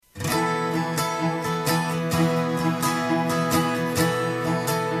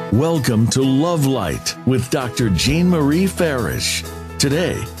Welcome to Love Light with Dr. Jean Marie Farish.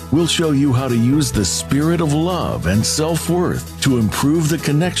 Today, we'll show you how to use the spirit of love and self-worth to improve the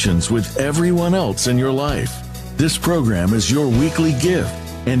connections with everyone else in your life. This program is your weekly gift,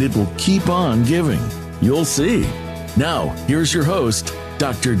 and it will keep on giving. You'll see. Now, here's your host,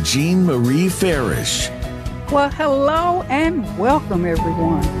 Dr. Jean Marie Farish. Well, hello and welcome,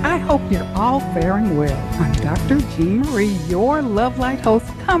 everyone. I hope you're all faring well. I'm Dr. Jean Marie, your Love Light host,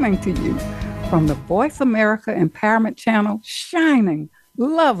 coming to you from the Voice America Empowerment Channel, shining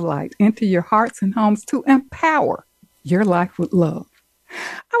love light into your hearts and homes to empower your life with love.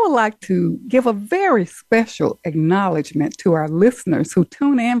 I would like to give a very special acknowledgement to our listeners who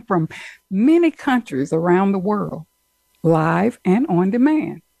tune in from many countries around the world, live and on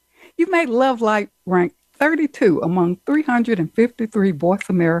demand. You've made Love Light rank 32 among 353 Voice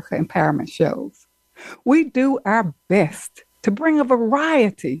America Empowerment shows. We do our best to bring a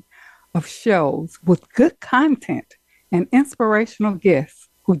variety of shows with good content and inspirational guests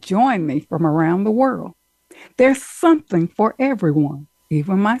who join me from around the world. There's something for everyone,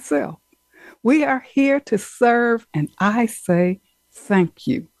 even myself. We are here to serve, and I say thank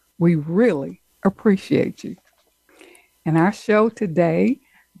you. We really appreciate you. In our show today,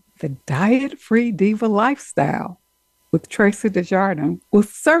 the Diet-Free Diva lifestyle with Tracy Desjardins will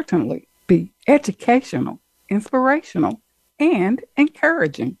certainly be educational, inspirational, and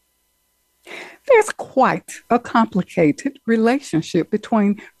encouraging. There's quite a complicated relationship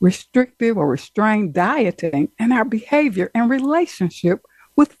between restrictive or restrained dieting and our behavior and relationship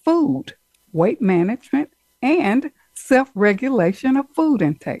with food, weight management, and self-regulation of food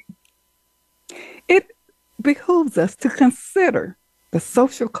intake. It behooves us to consider the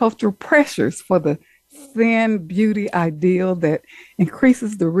social cultural pressures for the thin beauty ideal that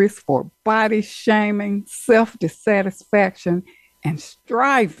increases the risk for body shaming, self-dissatisfaction, and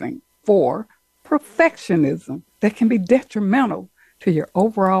striving for perfectionism that can be detrimental to your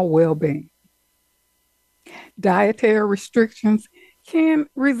overall well-being. Dietary restrictions can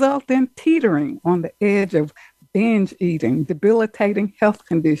result in teetering on the edge of binge eating, debilitating health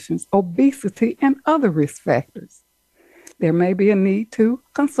conditions, obesity, and other risk factors. There may be a need to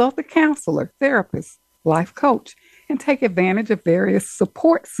consult a counselor, therapist, life coach, and take advantage of various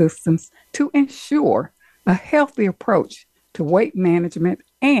support systems to ensure a healthy approach to weight management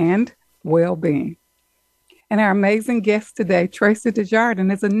and well-being. And our amazing guest today, Tracy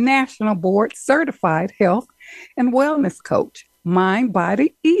Desjardins, is a national board certified health and wellness coach,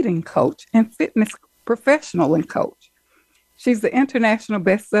 mind-body eating coach, and fitness professional and coach. She's the international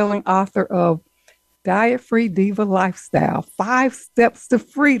best-selling author of Diet-Free Diva Lifestyle, 5 Steps to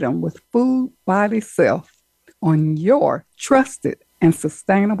Freedom with Food, Body, Self on your trusted and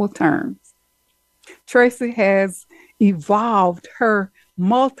sustainable terms. Tracy has evolved her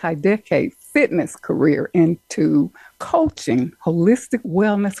multi-decade fitness career into coaching holistic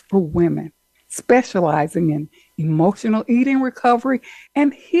wellness for women, specializing in emotional eating recovery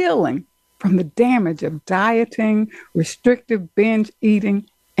and healing from the damage of dieting, restrictive binge eating,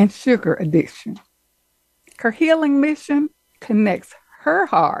 and sugar addiction. Her healing mission connects her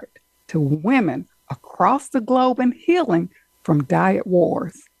heart to women across the globe and healing from diet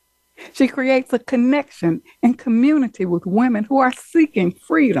wars. She creates a connection and community with women who are seeking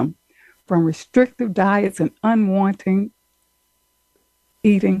freedom from restrictive diets and unwanted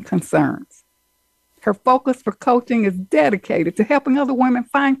eating concerns. Her focus for coaching is dedicated to helping other women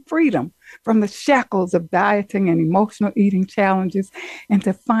find freedom from the shackles of dieting and emotional eating challenges and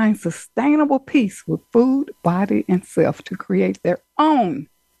to find sustainable peace with food, body, and self to create their own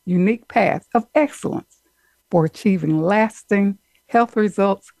unique path of excellence for achieving lasting health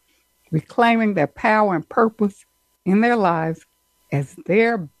results, reclaiming their power and purpose in their lives as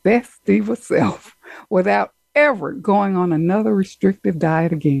their best diva self without ever going on another restrictive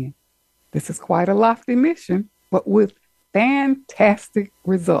diet again. This is quite a lofty mission, but with fantastic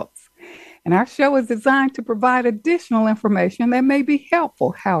results. And our show is designed to provide additional information that may be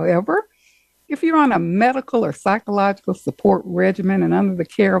helpful. However, if you're on a medical or psychological support regimen and under the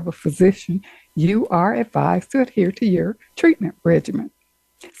care of a physician, you are advised to adhere to your treatment regimen.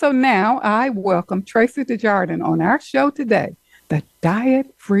 So now I welcome Tracy Desjardins on our show today, the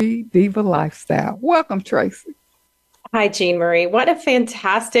Diet-Free Diva Lifestyle. Welcome, Tracy. Hi, Jean Marie. What a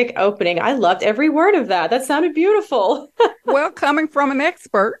fantastic opening. I loved every word of that. That sounded beautiful. Well, coming from an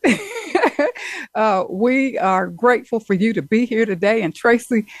expert, we are grateful for you to be here today. And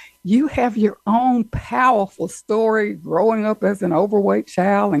Tracy, you have your own powerful story growing up as an overweight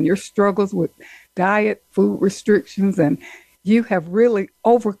child and your struggles with diet, food restrictions, and you have really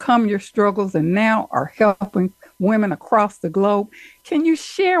overcome your struggles and now are helping women across the globe. Can you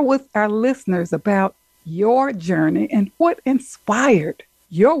share with our listeners about your journey and what inspired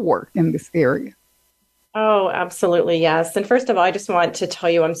your work in this area? Oh, absolutely. Yes. And first of all, I just want to tell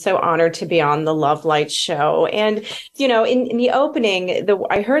you, I'm so honored to be on the Love Light show. And, in the opening,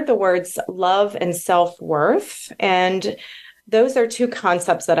 I heard the words love and self-worth. And those are two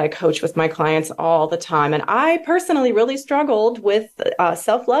concepts that I coach with my clients all the time. And I personally really struggled with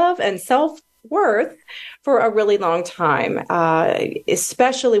self-love and self-worth for a really long time,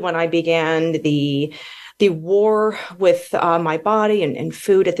 especially when I began the war with my body and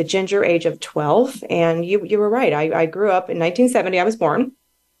food at the ginger age of 12. And you were right. I grew up in 1970. I was born.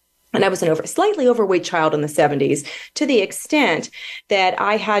 And I was a slightly overweight child in the 70s, to the extent that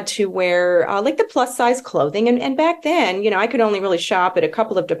I had to wear like the plus size clothing. And back then, I could only really shop at a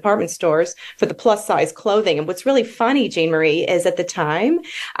couple of department stores for the plus size clothing. And what's really funny, Jean Marie, is at the time,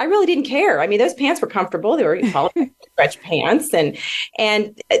 I really didn't care. I mean, those pants were comfortable. They were stretch pants.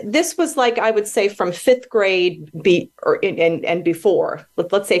 And this was like, I would say, from fifth grade and before.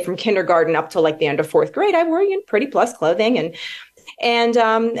 Let's say from kindergarten up to like the end of fourth grade, I wore pretty plus clothing. And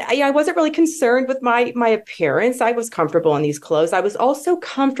I wasn't really concerned with my appearance. I was comfortable in these clothes. I was also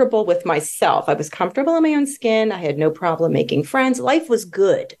comfortable with myself. I was comfortable in my own skin. I had no problem making friends. Life was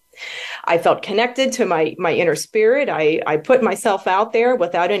good. I felt connected to my inner spirit. I put myself out there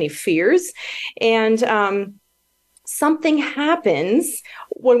without any fears. And something happens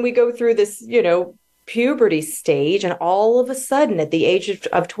when we go through this, puberty stage. And all of a sudden at the age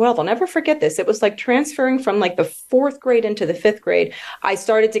of 12, I'll never forget this. It was like transferring from like the fourth grade into the fifth grade. I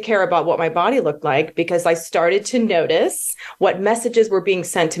started to care about what my body looked like because I started to notice what messages were being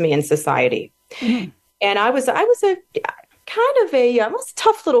sent to me in society. Mm-hmm. And I was a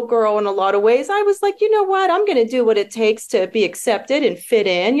tough little girl in a lot of ways. I was like, you know what? I'm going to do what it takes to be accepted and fit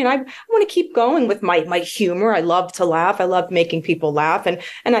in. I want to keep going with my humor. I love to laugh. I love making people laugh. And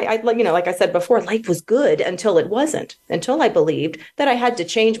I like I said before, life was good until it wasn't, until I believed that I had to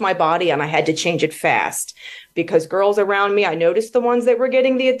change my body and I had to change it fast. Because girls around me, I noticed the ones that were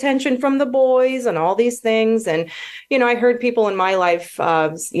getting the attention from the boys and all these things. And, I heard people in my life,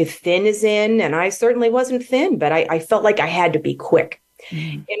 thin is in, and I certainly wasn't thin, but I felt like I had to be quick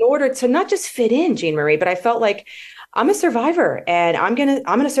in order to not just fit in, Jean Marie, but I felt like I'm a survivor and I'm going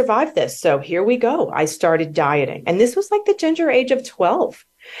to survive this. So here we go. I started dieting, and this was like the ginger age of 12.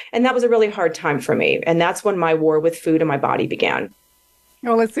 And that was a really hard time for me. And that's when my war with food and my body began.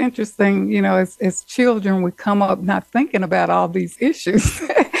 Well, it's interesting, as children, we come up not thinking about all these issues,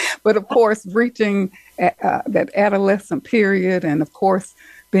 but of course, reaching that adolescent period and of course,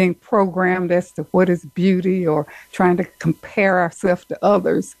 being programmed as to what is beauty or trying to compare ourselves to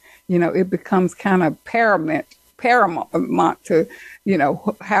others, it becomes kind of paramount to,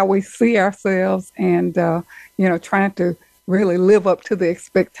 how we see ourselves and, trying to really live up to the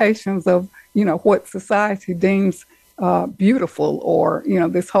expectations of, what society deems beautiful, or,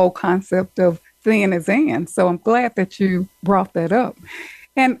 this whole concept of thin is in. So I'm glad that you brought that up.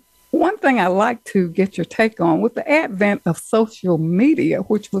 And one thing I like to get your take on, with the advent of social media,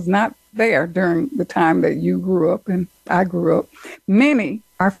 which was not there during the time that you grew up and I grew up, many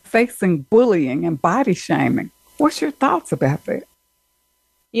are facing bullying and body shaming. What's your thoughts about that?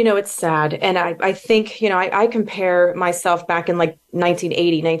 It's sad. And I think, I compare myself back in like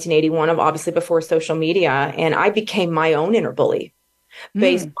 1980, 1981, obviously before social media, and I became my own inner bully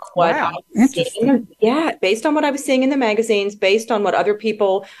based on what I was seeing. Based on what I was seeing in the magazines, based on what other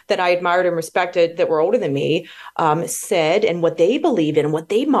people that I admired and respected that were older than me said, and what they believed in and what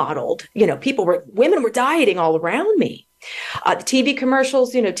they modeled. Women were dieting all around me. The TV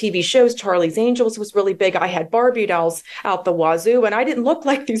commercials, TV shows, Charlie's Angels was really big. I had Barbie dolls out the wazoo, and I didn't look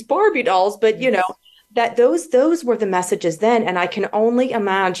like these Barbie dolls, but that those were the messages then. And I can only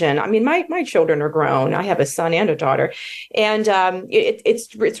imagine. I mean, my children are grown. I have a son and a daughter, and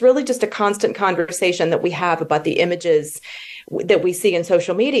it's really just a constant conversation that we have about the images that we see in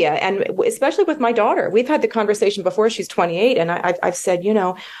social media, and especially with my daughter. We've had the conversation before. She's 28, and I've said,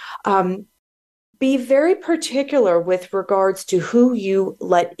 be very particular with regards to who you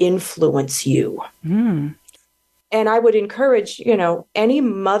let influence you. And I would encourage, any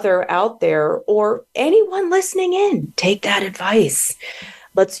mother out there or anyone listening in, take that advice.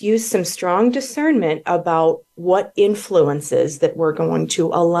 Let's use some strong discernment about what influences that we're going to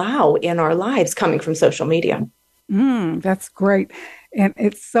allow in our lives coming from social media. That's great. And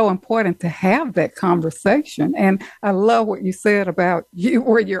it's so important to have that conversation. And I love what you said about you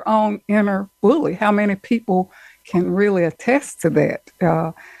were your own inner bully. How many people can really attest to that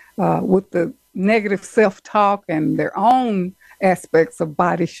with the negative self-talk and their own aspects of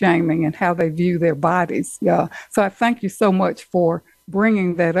body shaming and how they view their bodies. Yeah. So I thank you so much for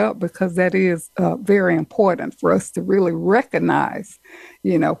bringing that up, because that is very important for us to really recognize,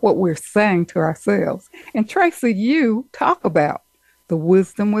 what we're saying to ourselves. And Tracy, you talk about the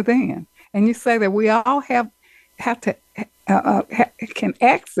wisdom within, and you say that we all have to can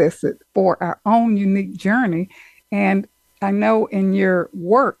access it for our own unique journey. And I know in your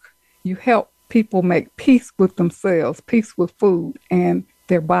work, you help people make peace with themselves, peace with food and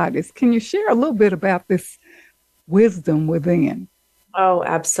their bodies. Can you share a little bit about this wisdom within? Oh,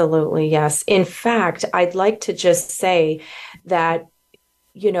 absolutely. Yes. In fact, I'd like to just say that,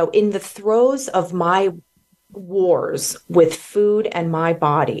 in the throes of my wars with food and my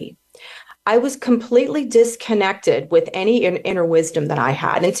body, I was completely disconnected with any inner wisdom that I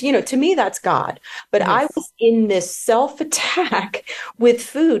had. And, to me, that's God. But yes. I was in this self-attack with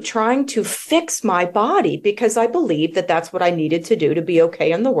food, trying to fix my body because I believed that that's what I needed to do to be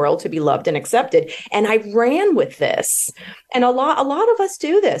okay in the world, to be loved and accepted. And I ran with this. And a lot of us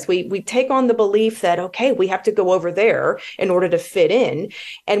do this. We take on the belief that, okay, we have to go over there in order to fit in.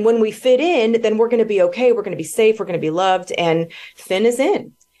 And when we fit in, then we're going to be okay. We're going to be safe. We're going to be loved. And thin is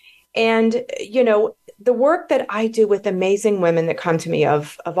in. And, the work that I do with amazing women that come to me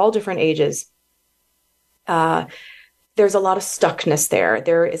of all different ages, there's a lot of stuckness there.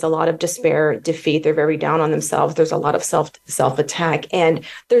 There is a lot of despair, defeat. They're very down on themselves. There's a lot of self-attack. And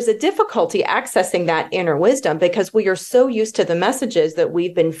there's a difficulty accessing that inner wisdom because we are so used to the messages that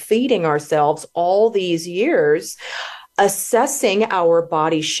we've been feeding ourselves all these years, assessing our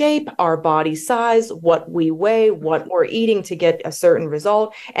body shape, our body size, what we weigh, what we're eating to get a certain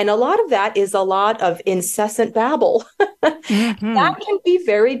result. And a lot of that is a lot of incessant babble. Mm-hmm. That can be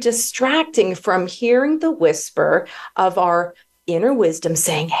very distracting from hearing the whisper of our inner wisdom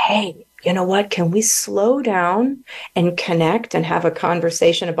saying, hey, you know what? Can we slow down and connect and have a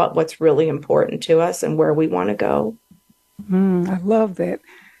conversation about what's really important to us and where we want to go? I love that.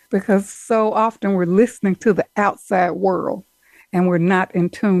 Because so often we're listening to the outside world and we're not in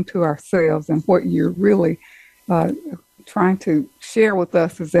tune to ourselves. And what you're really trying to share with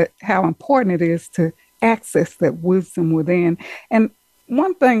us is that how important it is to access that wisdom within. And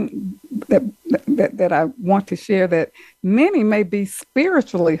one thing that I want to share, that many may be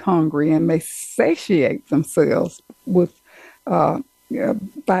spiritually hungry and may satiate themselves with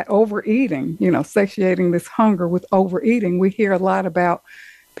by overeating, satiating this hunger with overeating. We hear a lot about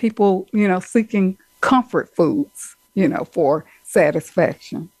people, seeking comfort foods, for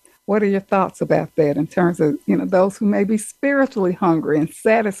satisfaction. What are your thoughts about that in terms of, those who may be spiritually hungry and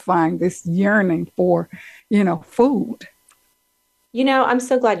satisfying this yearning for, food? I'm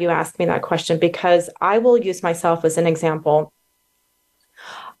so glad you asked me that question because I will use myself as an example.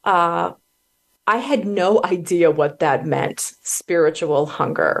 I had no idea what that meant, spiritual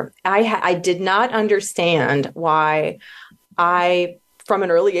hunger. I did not understand why from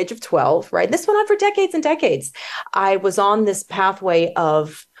an early age of 12, right? This went on for decades and decades. I was on this pathway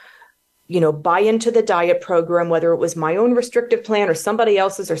of, buy into the diet program, whether it was my own restrictive plan or somebody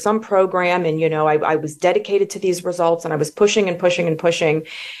else's or some program. And, I was dedicated to these results and I was pushing and pushing and pushing.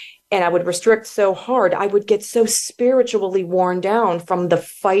 And I would restrict so hard. I would get so spiritually worn down from the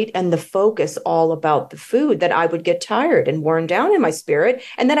fight and the focus all about the food that I would get tired and worn down in my spirit.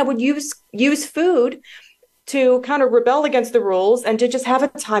 And then I would use food to kind of rebel against the rules and to just have a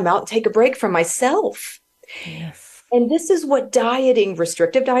time out and take a break from myself. Yes. And this is what dieting,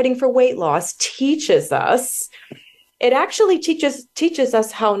 restrictive dieting for weight loss teaches us. It actually teaches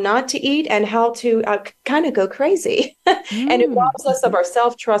us how not to eat and how to kind of go crazy. And it robs us of our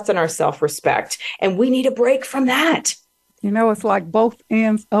self-trust and our self-respect. And we need a break from that. It's like both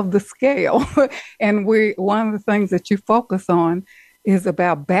ends of the scale. And one of the things that you focus on is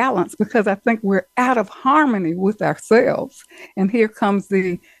about balance, because I think we're out of harmony with ourselves. And here comes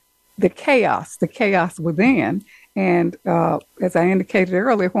the chaos within. And as I indicated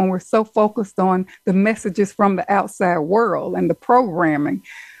earlier, when we're so focused on the messages from the outside world and the programming,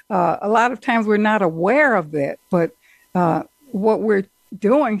 a lot of times we're not aware of that. But what we're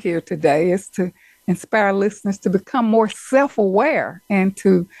doing here today is to inspire listeners to become more self-aware and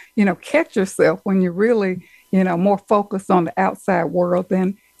to, catch yourself when you're really more focused on the outside world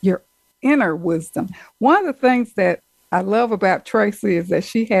than your inner wisdom. One of the things that I love about Tracy is that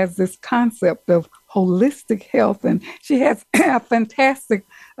she has this concept of holistic health, and she has a fantastic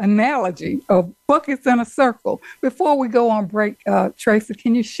analogy of buckets in a circle. Before we go on break, Tracy,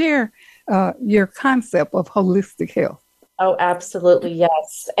 can you share your concept of holistic health? Oh, absolutely,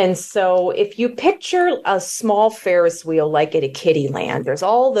 yes. And so if you picture a small Ferris wheel like at a kiddie land, there's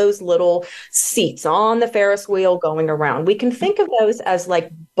all those little seats on the Ferris wheel going around. We can think of those as like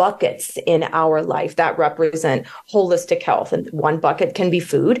buckets in our life that represent holistic health. And one bucket can be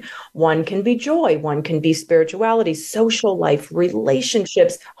food, one can be joy, one can be spirituality, social life,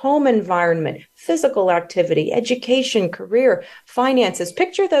 relationships, home environment, physical activity, education, career, finances.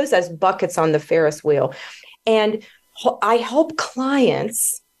 Picture those as buckets on the Ferris wheel. And I help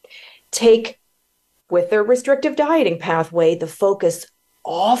clients take, with their restrictive dieting pathway, the focus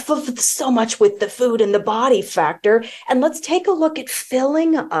off of so much with the food and the body factor. And let's take a look at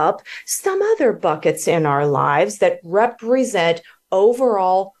filling up some other buckets in our lives that represent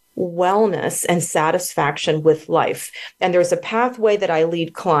overall wellness and satisfaction with life. And there's a pathway that I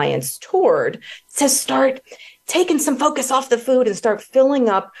lead clients toward to start taking some focus off the food and start filling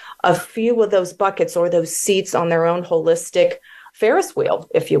up a few of those buckets or those seats on their own holistic Ferris wheel,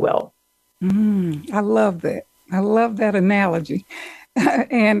 if you will. I love that. I love that analogy.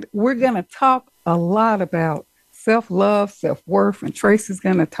 And we're going to talk a lot about self-love, self-worth, and Tracy's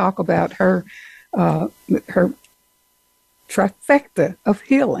going to talk about her trifecta of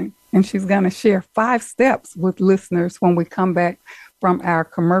healing. And she's going to share 5 steps with listeners when we come back from our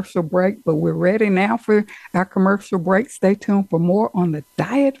commercial break. But we're ready now for our commercial break. Stay tuned for more on the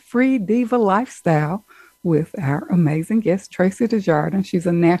Diet-Free Diva lifestyle with our amazing guest, Tracy Desjardins. She's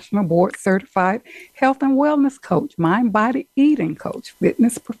a national board certified health and wellness coach, mind-body eating coach,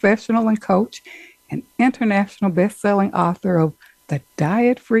 fitness professional and coach, and international best-selling author of the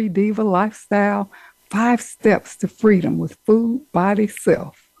Diet-Free Diva lifestyle, 5 steps to freedom with food, body,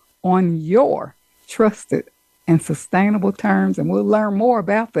 self on your trusted and sustainable terms. And we'll learn more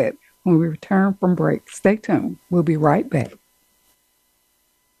about that when we return from break. Stay tuned. We'll be right back.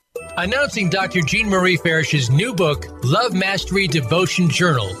 Announcing Dr. Jean Marie Farish's new book, Love Mastery Devotion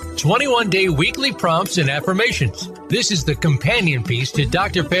Journal, 21-day weekly prompts and affirmations. This is the companion piece to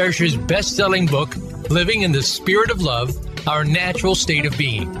Dr. Farish's best-selling book, Living in the Spirit of Love, Our Natural State of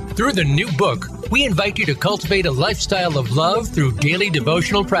Being. Through the new book, we invite you to cultivate a lifestyle of love through daily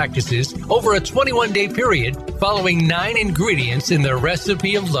devotional practices over a 21-day period, following 9 ingredients in the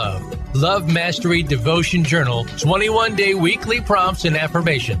recipe of love. Love Mastery Devotion Journal, 21-day weekly prompts and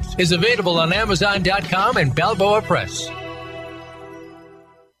affirmations is available on Amazon.com and Balboa Press.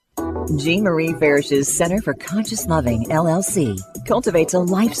 Jean Marie Farish's Center for Conscious Loving, LLC, cultivates a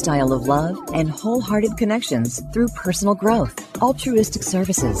lifestyle of love and wholehearted connections through personal growth, altruistic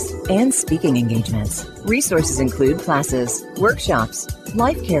services, and speaking engagements. Resources include classes, workshops,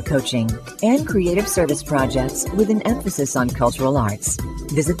 life care coaching, and creative service projects with an emphasis on cultural arts.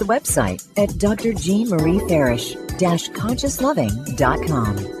 Visit the website at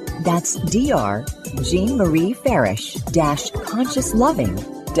drjeanmariefarish-consciousloving.com. That's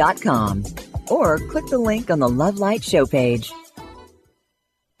drjeanmariefarish-consciousloving.com, or click the link on the Love Light show page.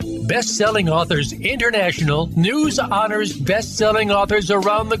 Best-selling authors international news honors best-selling authors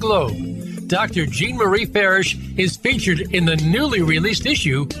around the globe. Dr. Jean Marie Farish is featured in the newly released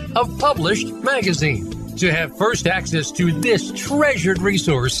issue of Published magazine. To have first access to this treasured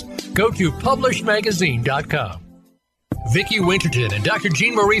resource, go to publishedmagazine.com. Vicki Winterton and Dr.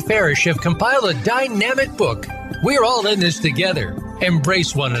 Jean Marie Farish have compiled a dynamic book, We're All in This Together,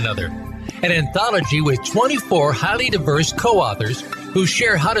 Embrace One Another, an anthology with 24 highly diverse co-authors who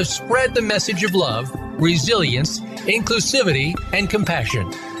share how to spread the message of love, resilience, inclusivity, and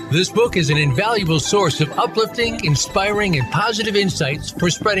compassion. This book is an invaluable source of uplifting, inspiring, and positive insights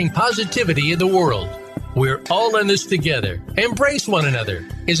for spreading positivity in the world. We're All in This Together, Embrace One Another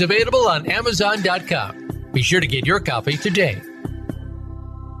is available on Amazon.com. Be sure to get your copy today.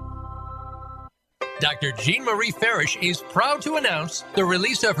 Dr. Jean Marie Farish is proud to announce the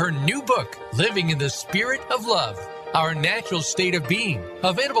release of her new book, Living in the Spirit of Love, Our Natural State of Being,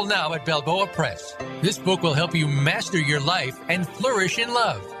 available now at Balboa Press. This book will help you master your life and flourish in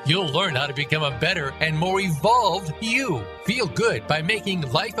love. You'll learn how to become a better and more evolved you. Feel good by making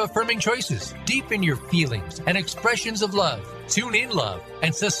life-affirming choices. Deepen your feelings and expressions of love. Tune in love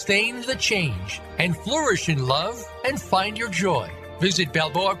and sustain the change. And flourish in love and find your joy. Visit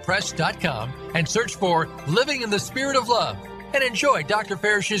BalboaPress.com and search for Living in the Spirit of Love and enjoy Dr.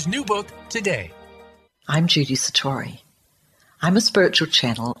 Farish's new book today. I'm Judy Satori. I'm a spiritual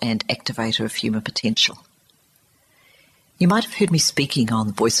channel and activator of human potential. You might have heard me speaking on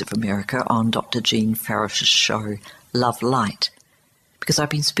the Voice of America on Dr. Jean Farish's show, Love Light, because I've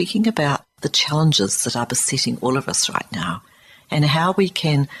been speaking about the challenges that are besetting all of us right now and how we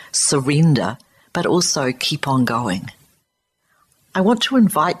can surrender but also keep on going. I want to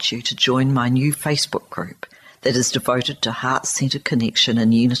invite you to join my new Facebook group, that is devoted to heart-centered connection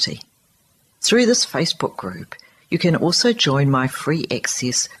and unity. Through this Facebook group, you can also join my free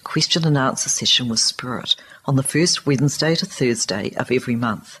access question and answer session with Spirit on the first Wednesday to Thursday of every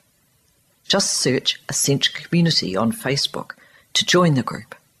month. Just search Ascension Community on Facebook to join the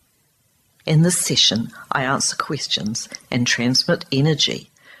group. In this session, I answer questions and transmit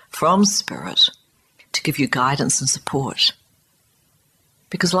energy from Spirit to give you guidance and support.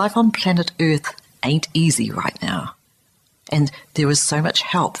 Because life on planet Earth ain't easy right now. And there is so much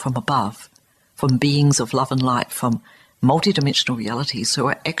help from above, from beings of love and light, from multidimensional realities who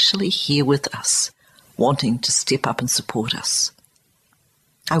are actually here with us, wanting to step up and support us.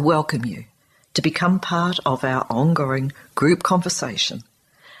 I welcome you to become part of our ongoing group conversation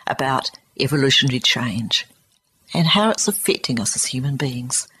about evolutionary change and how it's affecting us as human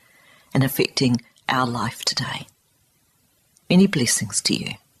beings and affecting our life today. Many blessings to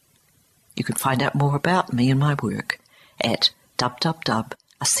you. You can find out more about me and my work at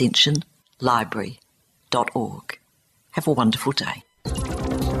www.ascensionlibrary.org. Have a wonderful day.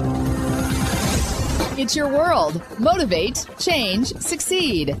 It's your world. Motivate, change,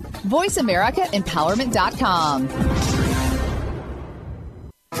 succeed. VoiceAmericaEmpowerment.com.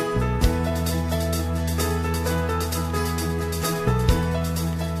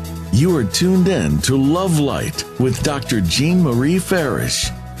 You are tuned in to Love Light with Dr. Jean Marie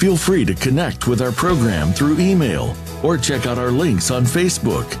Farish. Feel free to connect with our program through email or check out our links on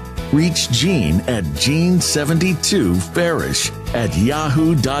Facebook. Reach Jean at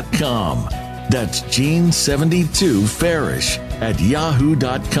Jean72Farish@yahoo.com. That's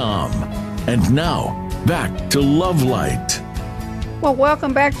Jean72Farish@yahoo.com. And now, back to Love Light. Well,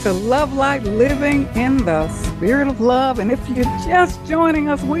 welcome back to Love Light, living in the spirit of love. And if you're just joining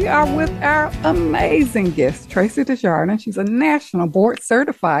us, we are with our amazing guest, Tracy Desjardins. She's a national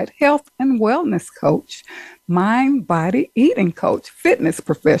board-certified health and wellness coach, mind, body, eating coach, fitness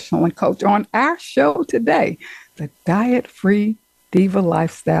professional, and coach. On our show today, the Diet-Free Diva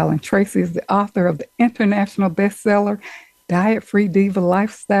Lifestyle. And Tracy is the author of the international bestseller, Diet-Free Diva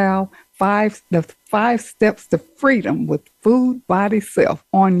Lifestyle, the 5 Steps to Freedom with Food, Body, Self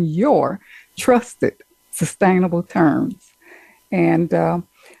on your trusted, sustainable terms. And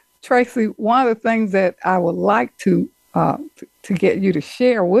Tracy, one of the things that I would like to get you to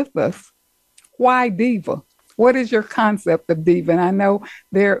share with us, why diva? What is your concept of diva? And I know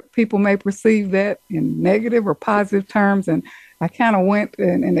people may perceive that in negative or positive terms, and I kind of went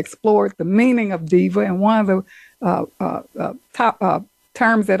and explored the meaning of diva, and one of the top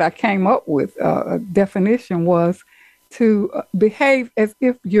terms that I came up with, a definition, was to behave as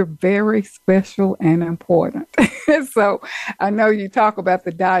if you're very special and important. So I know you talk about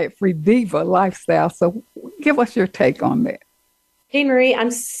the Diet-Free Diva lifestyle, so give us your take on that. Jean Marie,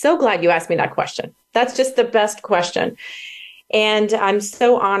 I'm so glad you asked me that question. That's just the best question. And I'm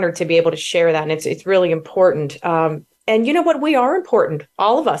so honored to be able to share that. And it's really important. And you know what? We are important.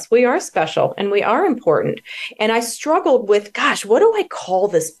 All of us, we are special and we are important. And I struggled with, gosh, what do I call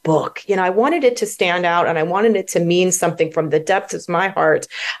this book? You know, I wanted it to stand out and I wanted it to mean something from the depths of my heart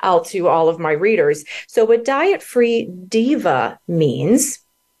out to all of my readers. So what Diet-Free Diva means,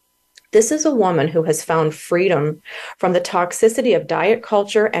 this is a woman who has found freedom from the toxicity of diet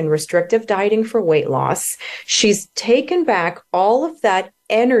culture and restrictive dieting for weight loss. She's taken back all of that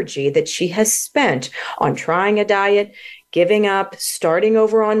energy that she has spent on trying a diet, giving up, starting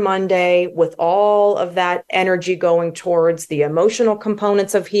over on Monday, with all of that energy going towards the emotional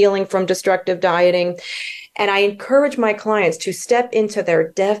components of healing from destructive dieting. And I encourage my clients to step into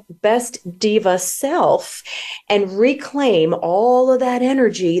their best diva self and reclaim all of that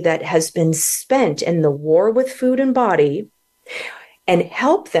energy that has been spent in the war with food and body, and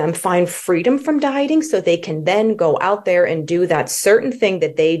help them find freedom from dieting so they can then go out there and do that certain thing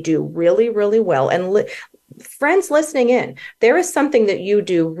that they do really, really well. And friends listening in, there is something that you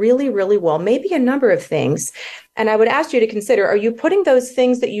do really, really well, maybe a number of things. And I would ask you to consider, are you putting those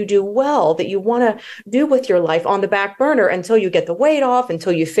things that you do well, that you want to do with your life, on the back burner until you get the weight off,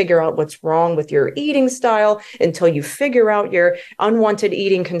 until you figure out what's wrong with your eating style, until you figure out your unwanted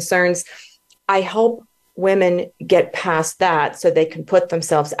eating concerns? I help women get past that so they can put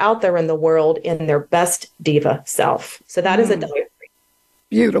themselves out there in the world in their best diva self. So that is a diet.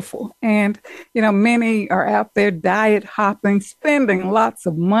 Beautiful. And, you know, many are out there diet hopping, spending lots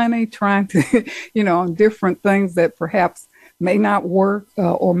of money trying to, on different things that perhaps may not work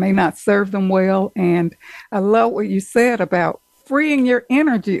or may not serve them well. And I love what you said about freeing your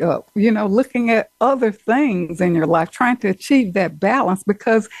energy up, looking at other things in your life, trying to achieve that balance,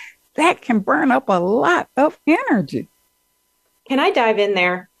 because that can burn up a lot of energy. Can I dive in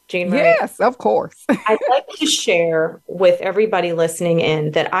there Jean Marie? Yes, of course. I'd like to share with everybody listening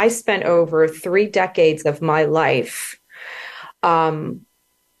in that I spent over 3 decades of my life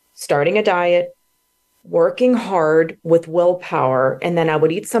starting a diet, working hard with willpower, and then I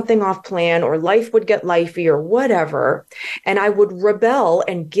would eat something off plan, or life would get lifey or whatever, and I would rebel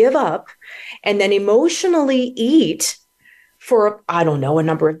and give up and then emotionally eat for, I don't know, a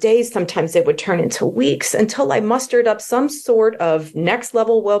number of days. Sometimes it would turn into weeks until I mustered up some sort of next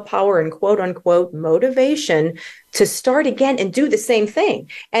level willpower and quote unquote motivation to start again and do the same thing.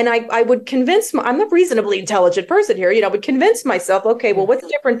 And I would convince I'm a reasonably intelligent person here, I would convince myself, okay, well, what's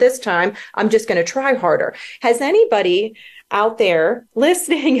different this time? I'm just going to try harder. Has anybody out there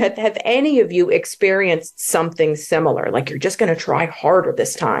listening, have any of you experienced something similar? Like, you're just going to try harder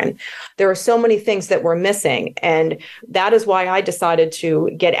this time. There are so many things that we're missing. And that is why I decided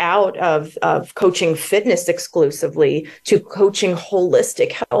to get out of coaching fitness exclusively to coaching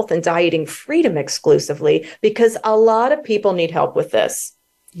holistic health and dieting freedom exclusively, because a lot of people need help with this.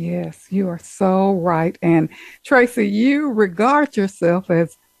 Yes, you are so right. And Tracy, you regard yourself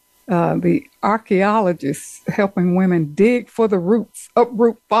as the archaeologists helping women dig for the roots,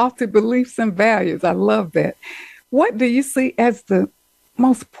 uproot faulty beliefs and values. I love that. What do you see as the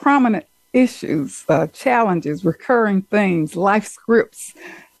most prominent issues, challenges, recurring themes, life scripts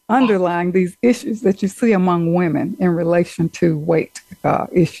underlying these issues that you see among women in relation to weight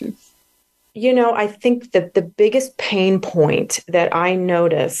issues? I think that the biggest pain point that I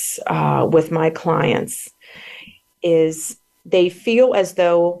notice with my clients is they feel as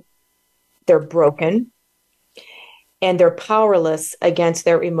though they're broken and they're powerless against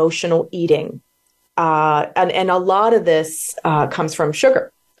their emotional eating. And a lot of this comes from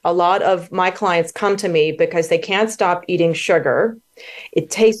sugar. A lot of my clients come to me because they can't stop eating sugar.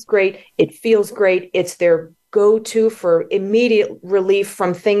 It tastes great. It feels great. It's their go-to for immediate relief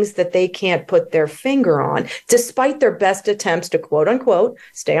from things that they can't put their finger on, despite their best attempts to, quote unquote,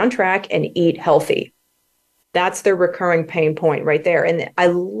 stay on track and eat healthy. That's their recurring pain point right there. And I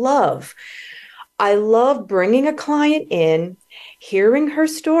love bringing a client in, hearing her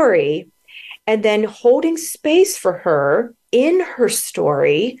story, and then holding space for her in her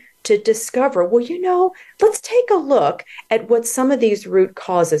story to discover, well, let's take a look at what some of these root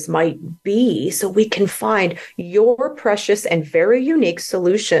causes might be so we can find your precious and very unique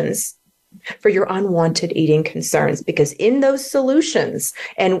solutions for your unwanted eating concerns. Because in those solutions,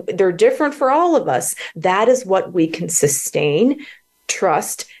 and they're different for all of us, that is what we can sustain,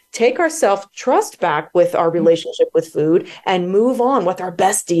 trust, take our self-trust back with our relationship with food, and move on with our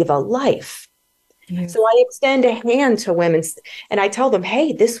best diva life. Yes. So I extend a hand to women and I tell them,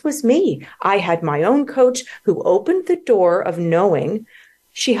 hey, this was me. I had my own coach who opened the door of knowing.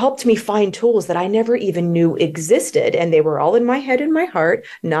 She helped me find tools that I never even knew existed. And they were all in my head and my heart,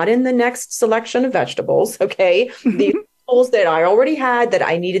 not in the next selection of vegetables. Okay. The tools that I already had that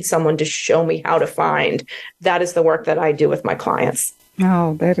I needed someone to show me how to find. That is the work that I do with my clients.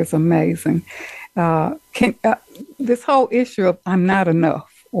 Oh, that is amazing. This whole issue of I'm not enough,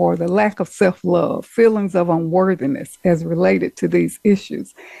 or the lack of self-love, feelings of unworthiness as related to these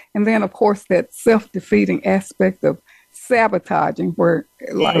issues. And then, of course, that self-defeating aspect of sabotaging where,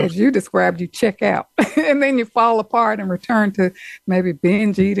 like, as you described, you check out and then you fall apart and return to maybe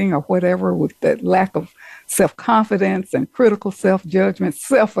binge eating or whatever, with that lack of self-confidence and critical self-judgment,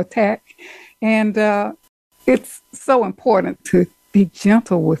 self-attack. And it's so important to be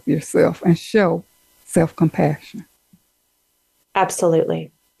gentle with yourself and show self-compassion.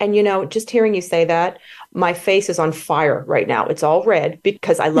 Absolutely. And, just hearing you say that, my face is on fire right now. It's all red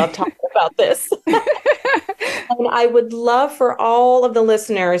because I love talking about this. And I would love for all of the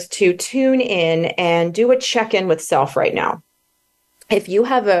listeners to tune in and do a check-in with self right now. If you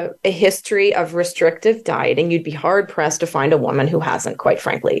have a history of restrictive dieting, you'd be hard-pressed to find a woman who hasn't, quite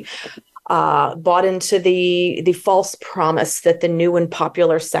frankly, bought into the false promise that the new and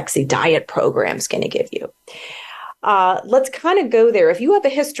popular sexy diet program is going to give you. Let's kind of go there. If you have a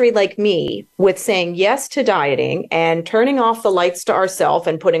history like me with saying yes to dieting and turning off the lights to ourselves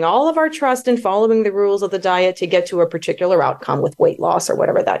and putting all of our trust in following the rules of the diet to get to a particular outcome with weight loss or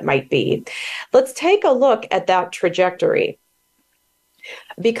whatever that might be, let's take a look at that trajectory.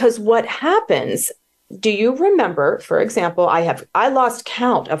 Because what happens, do you remember, for example, I lost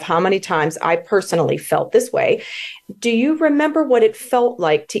count of how many times I personally felt this way. Do you remember what it felt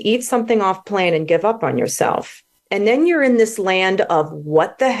like to eat something off plan and give up on yourself? And then you're in this land of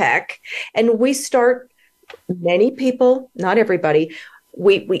what the heck? And we start, many people, not everybody,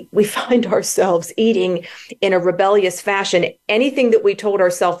 we find ourselves eating in a rebellious fashion anything that we told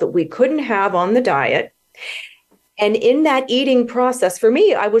ourselves that we couldn't have on the diet. And in that eating process, for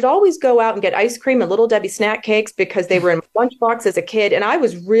me, I would always go out and get ice cream and Little Debbie snack cakes because they were in my lunchbox as a kid. And I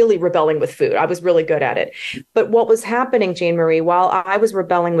was really rebelling with food. I was really good at it. But what was happening, Jean Marie, while I was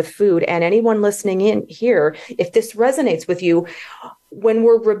rebelling with food, and anyone listening in here, if this resonates with you, when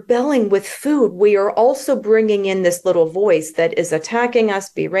we're rebelling with food, we are also bringing in this little voice that is attacking us,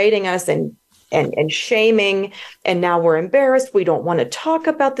 berating us, and shaming. And now we're embarrassed. We don't want to talk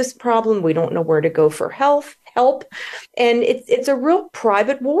about this problem. We don't know where to go for help. And it's a real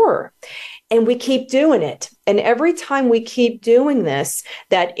private war. And we keep doing it. And every time we keep doing this,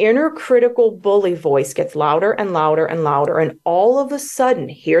 that inner critical bully voice gets louder and louder and louder. And all of a sudden,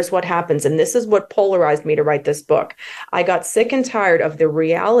 here's what happens. And this is what polarized me to write this book. I got sick and tired of the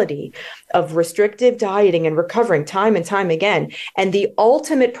reality of restrictive dieting and recovering time and time again. And the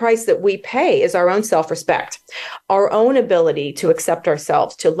ultimate price that we pay is our own self-respect, our own ability to accept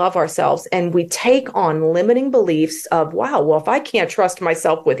ourselves, to love ourselves. And we take on limiting beliefs of, wow, well, if I can't trust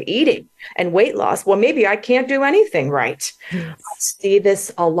myself with eating and weight loss, well, maybe I can't do anything right. Yes. I see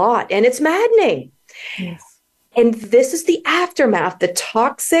this a lot, and it's maddening. Yes. And this is the aftermath, the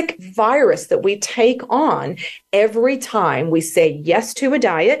toxic virus that we take on every time we say yes to a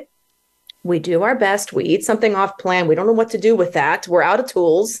diet. We do our best. We eat something off plan. We don't know what to do with that. We're out of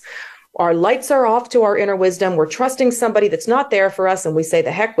tools. Our lights are off to our inner wisdom. We're trusting somebody that's not there for us, and we say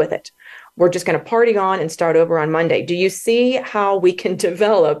the heck with it. We're just going to party on and start over on Monday. Do you see how we can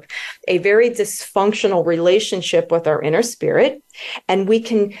develop a very dysfunctional relationship with our inner spirit? And we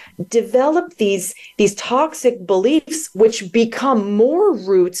can develop these toxic beliefs, which become more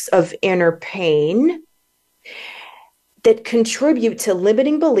roots of inner pain that contribute to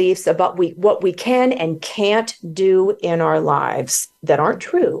limiting beliefs about what we can and can't do in our lives that aren't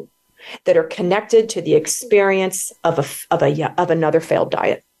true, that are connected to the experience of another failed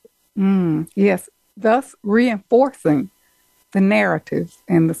diet. Yes, thus reinforcing the narratives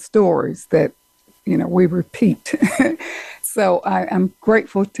and the stories that, we repeat. So I'm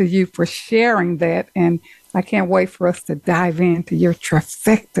grateful to you for sharing that. And I can't wait for us to dive into your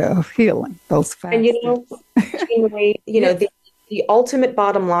trifecta of healing, those facts. And, the ultimate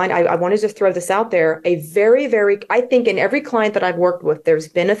bottom line, I wanted to throw this out there, a very, very, I think in every client that I've worked with, there's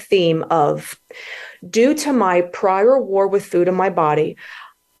been a theme of, due to my prior war with food in my body,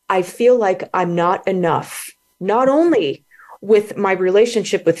 I feel like I'm not enough, not only with my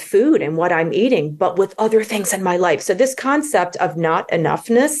relationship with food and what I'm eating, but with other things in my life. So this concept of not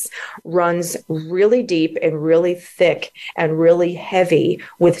enoughness runs really deep and really thick and really heavy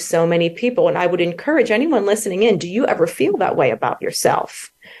with so many people. And I would encourage anyone listening in, do you ever feel that way about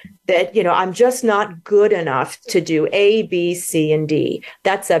yourself? That, I'm just not good enough to do A, B, C, and D.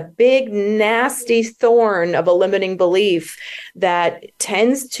 That's a big, nasty thorn of a limiting belief that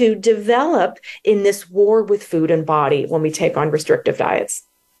tends to develop in this war with food and body when we take on restrictive diets.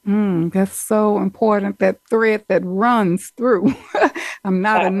 That's so important, that thread that runs through I'm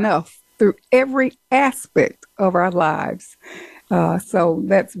not enough through every aspect of our lives. So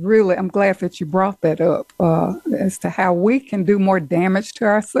that's really, I'm glad that you brought that up as to how we can do more damage to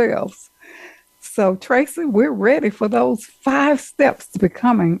ourselves. So Tracy, we're ready for those 5 steps to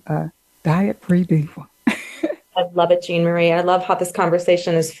becoming a diet-free diva. I love it, Jean Marie. I love how this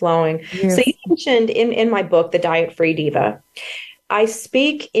conversation is flowing. Yes. So you mentioned in my book, The Diet-Free Diva, I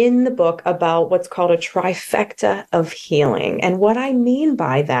speak in the book about what's called a trifecta of healing. And what I mean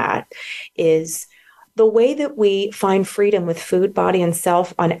by that is the way that we find freedom with food, body, and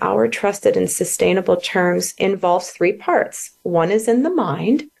self on our trusted and sustainable terms involves 3 parts. One is in the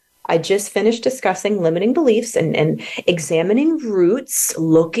mind. I just finished discussing limiting beliefs and examining roots,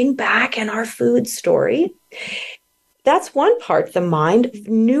 looking back in our food story. That's one part, the mind,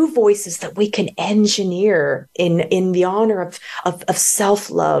 new voices that we can engineer in the honor of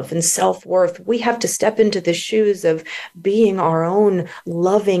self-love and self-worth. We have to step into the shoes of being our own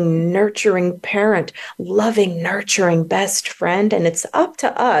loving, nurturing parent, loving, nurturing best friend. And it's up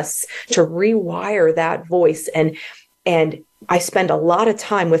to us to rewire that voice. And I spend a lot of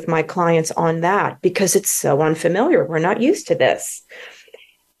time with my clients on that because it's so unfamiliar. We're not used to this.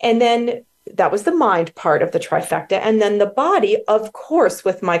 And then that was the mind part of the trifecta. And then the body, of course,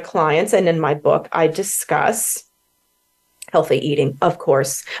 with my clients and in my book, I discuss healthy eating, of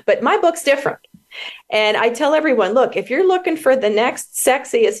course. But my book's different. And I tell everyone, look, if you're looking for the next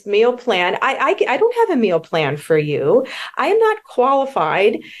sexiest meal plan, I don't have a meal plan for you. I am not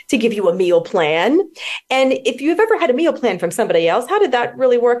qualified to give you a meal plan. And if you've ever had a meal plan from somebody else, how did that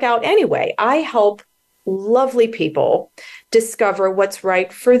really work out anyway? I help lovely people discover what's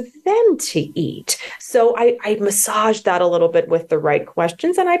right for them to eat. So I massage that a little bit with the right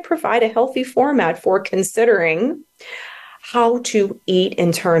questions, and I provide a healthy format for considering how to eat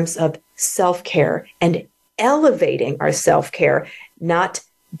in terms of self-care and elevating our self-care, not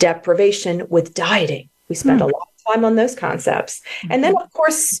deprivation with dieting. We spend a lot of time on those concepts. And then, of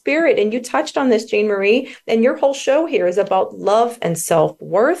course, spirit. And you touched on this, Jean Marie, and your whole show here is about love and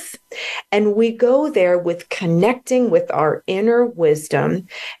self-worth. And we go there with connecting with our inner wisdom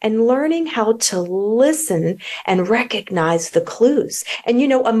and learning how to listen and recognize the clues. And,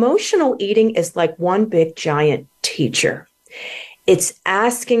 emotional eating is like one big giant teacher. It's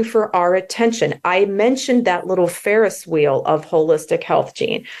asking for our attention. I mentioned that little Ferris wheel of holistic health,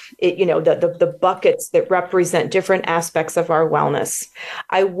 Jean. The buckets that represent different aspects of our wellness.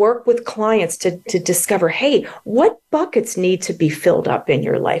 I work with clients to discover, hey, what buckets need to be filled up in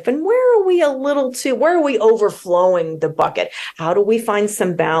your life? And where are we overflowing the bucket? How do we find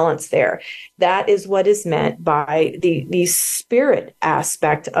some balance there? That is what is meant by the spirit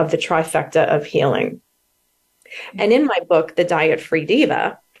aspect of the trifecta of healing. And in my book, The Diet-Free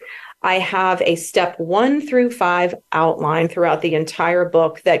Diva, I have a step 1 through 5 outline throughout the entire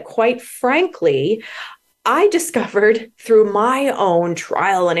book that, quite frankly, I discovered through my own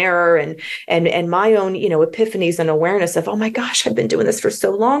trial and error and my own, epiphanies and awareness of, oh my gosh, I've been doing this for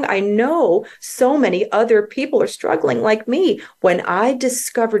so long. I know so many other people are struggling like me. When I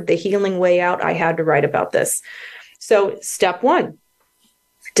discovered the healing way out, I had to write about this. So step 1.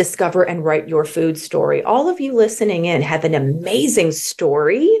 Discover and write your food story. All of you listening in have an amazing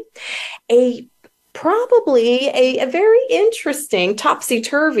story, probably a very interesting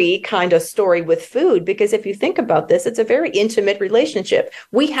topsy-turvy kind of story with food, because if you think about this, it's a very intimate relationship.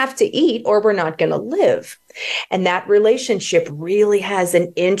 We have to eat or we're not going to live. And that relationship really has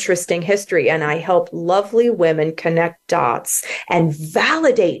an interesting history. And I help lovely women connect dots and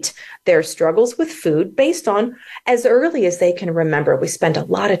validate their struggles with food based on as early as they can remember. We spend a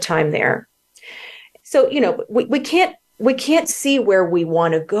lot of time there. So, we can't see where we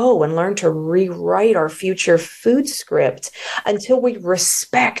want to go and learn to rewrite our future food script until we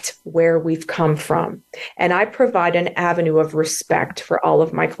respect where we've come from. And I provide an avenue of respect for all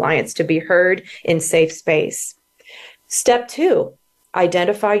of my clients to be heard in safe space. Step 2,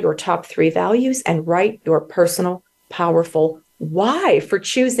 identify your top 3 values and write your personal, powerful why for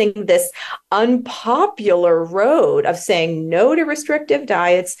choosing this unpopular road of saying no to restrictive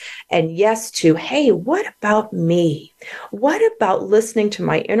diets and yes to, hey, what about me? What about listening to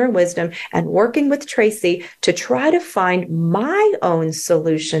my inner wisdom and working with Tracy to try to find my own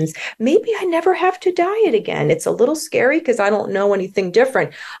solutions? Maybe I never have to diet again. It's a little scary because I don't know anything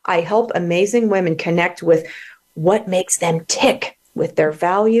different. I help amazing women connect with what makes them tick with their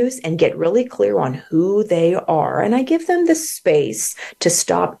values and get really clear on who they are. And I give them the space to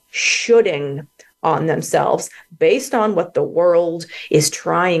stop shoulding on themselves based on what the world is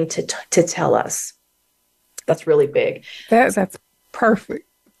trying to tell us. That's really big. That's perfect.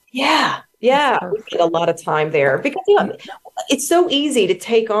 Yeah. We spend a lot of time there because it's so easy to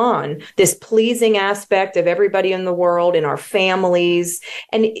take on this pleasing aspect of everybody in the world, in our families.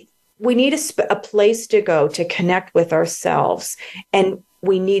 And we need a place to go to connect with ourselves, and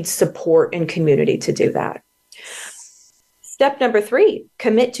we need support and community to do that. Step number 3,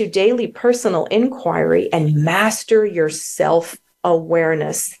 commit to daily personal inquiry and master your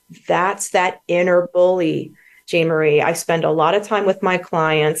self-awareness. That's that inner bully, Jean Marie. I spend a lot of time with my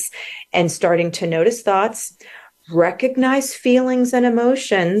clients and starting to notice thoughts, recognize feelings and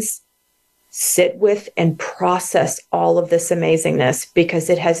emotions, sit with and process all of this amazingness, because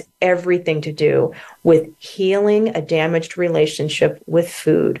it has everything to do with healing a damaged relationship with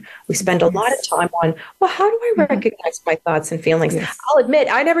food. We spend a lot of time on, well, how do I recognize my thoughts and feelings? Yes. I'll admit,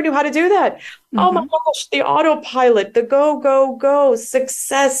 I never knew how to do that. Oh my gosh, the autopilot, the go, go, go,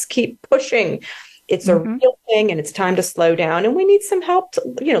 success, keep pushing. It's a real thing, and it's time to slow down, and we need some help to,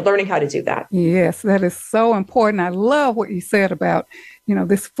 learning how to do that. Yes, that is so important. I love what you said about,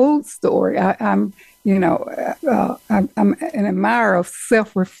 this food story. I'm an admirer of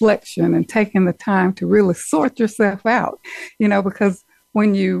self-reflection and taking the time to really sort yourself out, because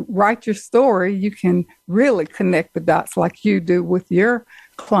when you write your story, you can really connect the dots like you do with your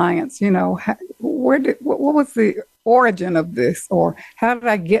clients. What was the origin of this, or how did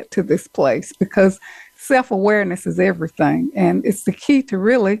I get to this place? Because self-awareness is everything, and it's the key to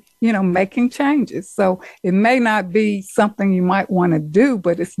really, making changes. So it may not be something you might want to do,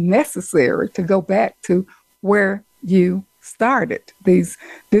 but it's necessary to go back to where you started, these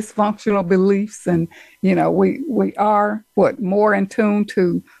dysfunctional beliefs. And, we are more in tune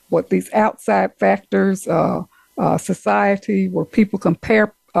to these outside factors, society where people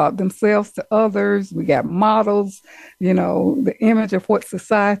compare themselves to others. We got models, the image of what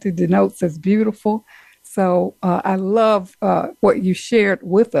society denotes as beautiful. So I love what you shared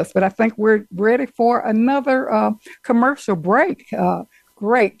with us, but I think we're ready for another commercial break.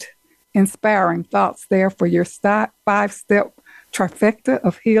 Great, inspiring thoughts there for your 5-step trifecta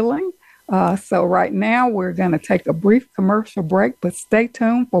of healing. So right now we're going to take a brief commercial break, but stay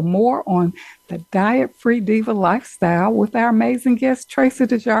tuned for more on the Diet-Free Diva lifestyle with our amazing guest, Tracy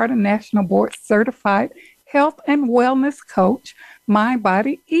Desjardins, National Board Certified Health and Wellness Coach, Mind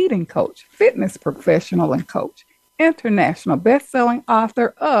Body Eating Coach, Fitness Professional and Coach, International Bestselling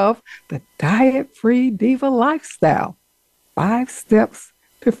Author of the Diet-Free Diva Lifestyle, 5 Steps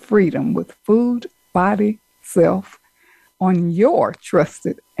to Freedom with Food, Body, Self, on your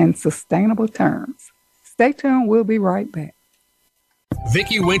trusted and sustainable terms. Stay tuned. We'll be right back.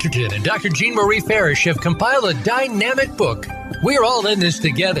 Vicki Winterton and Dr. Jean Marie Farish have compiled a dynamic book. We're all in this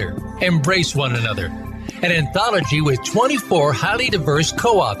together. Embrace one another. An anthology with 24 highly diverse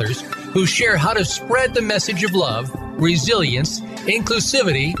co-authors who share how to spread the message of love, resilience,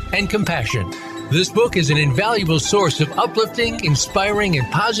 inclusivity, and compassion. This book is an invaluable source of uplifting, inspiring, and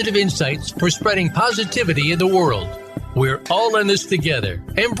positive insights for spreading positivity in the world. We're all in this together.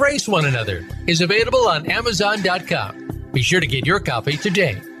 Embrace one another is available on Amazon.com. Be sure to get your copy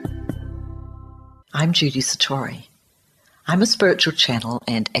today. I'm Judy Satori. I'm a spiritual channel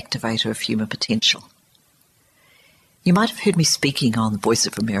and activator of human potential. You might have heard me speaking on the Voice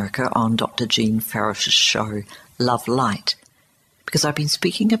of America on Dr. Jean Farish's show, Love Light, because I've been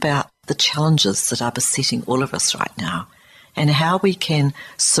speaking about the challenges that are besetting all of us right now and how we can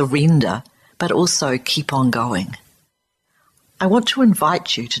surrender but also keep on going. I want to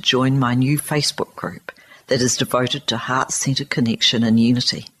invite you to join my new Facebook group that is devoted to heart-centered connection and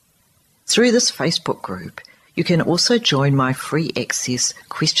unity. Through this Facebook group, you can also join my free access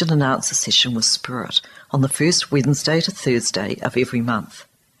question and answer session with Spirit on the first Wednesday to Thursday of every month.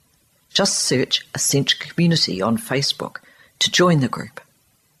 Just search Ascension Community on Facebook to join the group.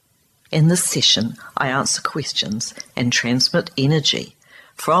 In this session, I answer questions and transmit energy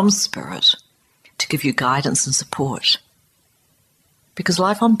from Spirit to give you guidance and support. Because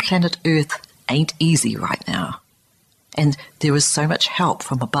life on planet Earth ain't easy right now. And there is so much help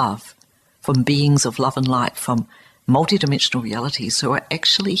from above, from beings of love and light, from multidimensional realities who are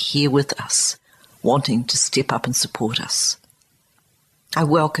actually here with us, wanting to step up and support us. I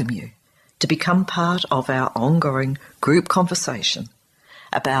welcome you to become part of our ongoing group conversation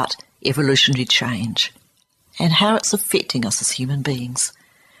about evolutionary change and how it's affecting us as human beings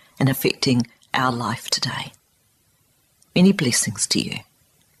and affecting our life today. Many blessings to you.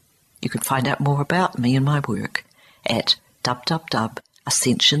 You can find out more about me and my work at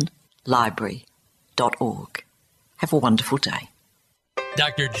www.ascensionlibrary.org. Have a wonderful day.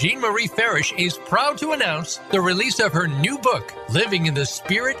 Dr. Jean Marie Farish is proud to announce the release of her new book, Living in the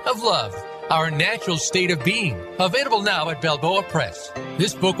Spirit of Love, Our Natural State of Being, available now at Balboa Press.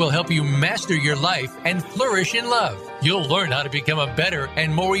 This book will help you master your life and flourish in love. You'll learn how to become a better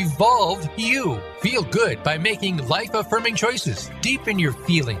and more evolved you. Feel good by making life-affirming choices. Deepen your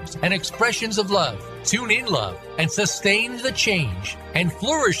feelings and expressions of love. Tune in love and sustain the change. And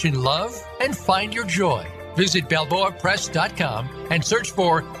flourish in love and find your joy. Visit BalboaPress.com and search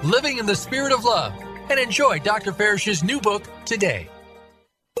for Living in the Spirit of Love and enjoy Dr. Farish's new book today.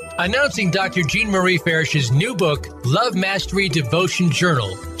 Announcing Dr. Jean Marie Farish's new book, Love Mastery Devotion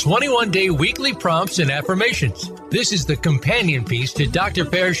Journal, 21-day weekly prompts and affirmations. This is the companion piece to Dr.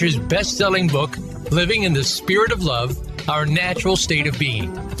 Farish's best-selling book, Living in the Spirit of Love, Our Natural State of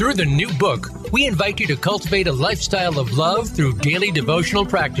Being. Through the new book, we invite you to cultivate a lifestyle of love through daily devotional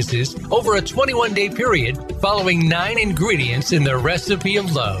practices over a 21-day period, following 9 ingredients in the recipe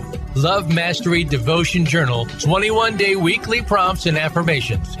of love. Love Mastery Devotion Journal, 21-day weekly prompts and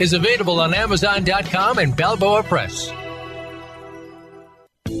affirmations is available on Amazon.com and Balboa Press.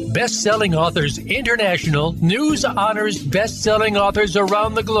 Best-selling Authors International news honors best-selling authors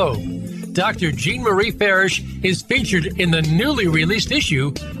around the globe. Dr. Jean Marie Farish is featured in the newly released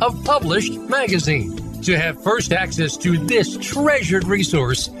issue of Published magazine. To have first access to this treasured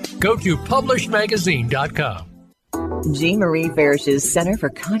resource, go to publishedmagazine.com. Jean Marie Farish's Center for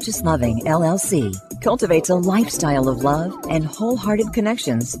Conscious Loving, LLC, cultivates a lifestyle of love and wholehearted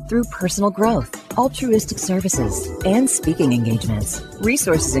connections through personal growth, altruistic services, and speaking engagements.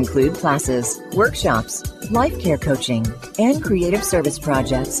 Resources include classes, workshops, life care coaching, and creative service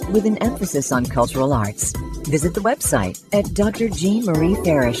projects with an emphasis on cultural arts. Visit the website at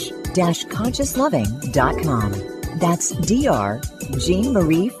drjeanmariefarish-consciousloving.com. That's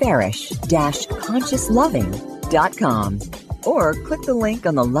drjeanmariefarish-consciousloving.com. Or click the link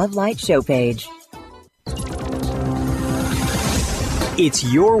on the Love Light show page. It's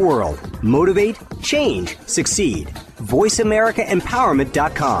your world. Motivate, change, succeed.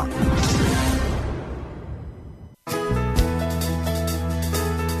 VoiceAmericaEmpowerment.com.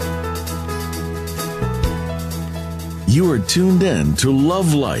 You are tuned in to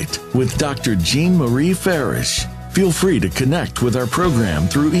Love Light with Dr. Jean Marie Farish. Feel free to connect with our program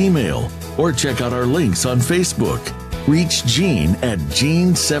through email or check out our links on Facebook. Reach Jean at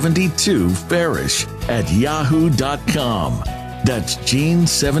Jean72Farish@yahoo.com. That's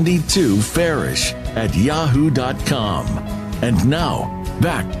Jean72Farish@yahoo.com. And now,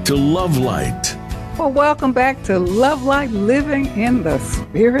 back to Love Light. Well, welcome back to Love Light, living in the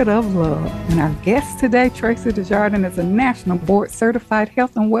spirit of love. And our guest today, Tracy Desjardins, is a national board-certified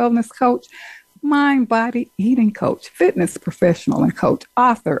health and wellness coach, mind-body eating coach, fitness professional and coach,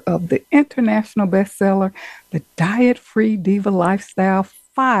 author of the international bestseller, The Diet-Free Diva Lifestyle,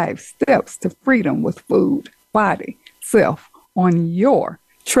 5 Steps to Freedom with Food, Body, Self, on your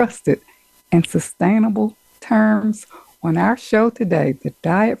trusted and sustainable terms. On our show today, The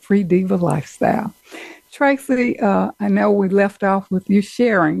Diet-Free Diva Lifestyle. Tracy, I know we left off with you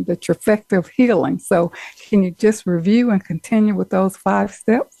sharing the trifecta of healing. So can you just review and continue with those 5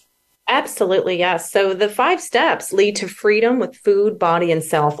 steps? Absolutely, yes. So the 5 steps lead to freedom with food, body, and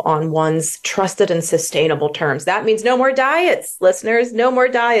self on one's trusted and sustainable terms. That means no more diets, listeners, no more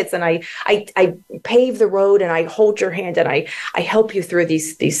diets. And I pave the road and I hold your hand and I help you through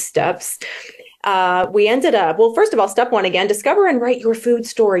these steps. We ended up, well, first of all, step 1 again, discover and write your food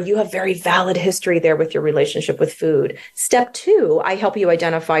story. You have very valid history there with your relationship with food. Step 2, I help you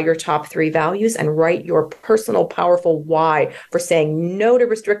identify your top 3 values and write your personal, powerful why for saying no to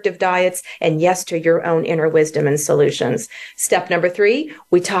restrictive diets and yes to your own inner wisdom and solutions. Step number 3,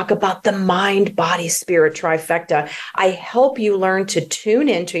 we talk about the mind, body, spirit trifecta. I help you learn to tune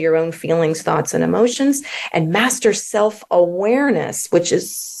into your own feelings, thoughts, and emotions and master self-awareness, which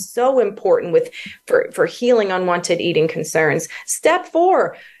is so important for healing unwanted eating concerns. Step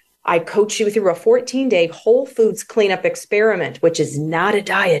 4, I coach you through a 14-day whole foods cleanup experiment, which is not a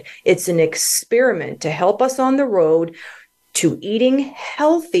diet. It's an experiment to help us on the road to eating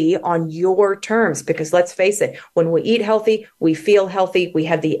healthy on your terms. Because let's face it, when we eat healthy, we feel healthy, we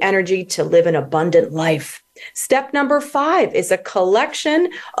have the energy to live an abundant life. Step number 5 is a collection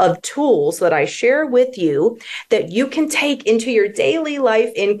of tools that I share with you that you can take into your daily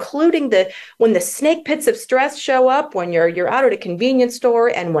life, including when the snake pits of stress show up, when you're out at a convenience store,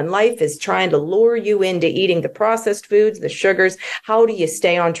 and when life is trying to lure you into eating the processed foods, the sugars. How do you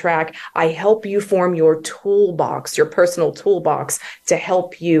stay on track? I help you form your toolbox, your personal toolbox, to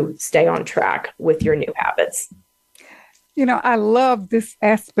help you stay on track with your new habits. You know, I love this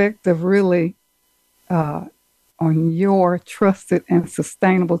aspect of really on your trusted and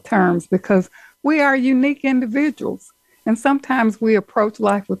sustainable terms, because we are unique individuals. And sometimes we approach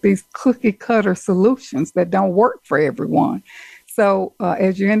life with these cookie cutter solutions that don't work for everyone. So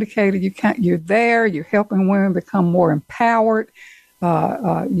as you indicated, you're there, you're helping women become more empowered.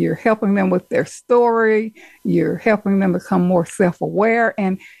 You're helping them with their story. You're helping them become more self-aware.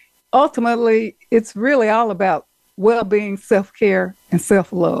 And ultimately, it's really all about well-being, self-care, and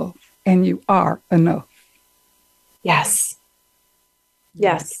self-love. And you are enough. Yes.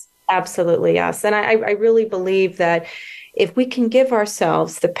 Yes, absolutely. Yes. And I really believe that if we can give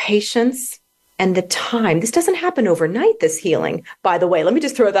ourselves the patience and the time, this doesn't happen overnight, this healing. By the way, let me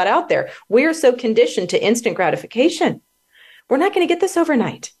just throw that out there. We are so conditioned to instant gratification. We're not going to get this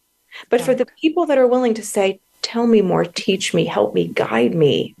overnight. But for the people that are willing to say, tell me more, teach me, help me, guide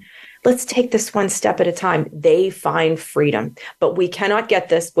me, let's take this one step at a time, they find freedom. But we cannot get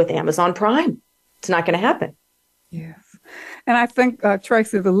this with Amazon Prime. It's not going to happen. Yes. And I think,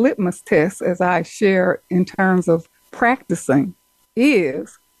 Tracy, the litmus test, as I share in terms of practicing,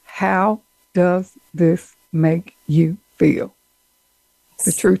 is how does this make you feel?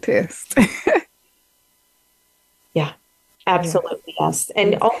 The true test. Yeah, absolutely. Yes.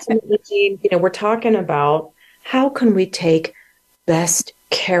 And ultimately, Jean, we're talking about how can we take best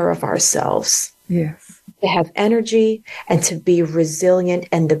care of ourselves? Yes. To have energy and to be resilient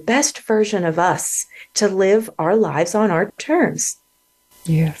and the best version of us to live our lives on our terms.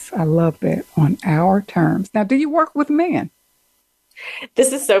 Yes, I love that, on our terms. Now, do you work with men?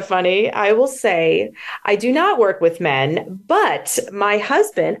 This is so funny. I will say I do not work with men, but my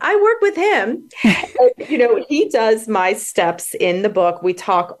husband, I work with him. He does my steps in the book. We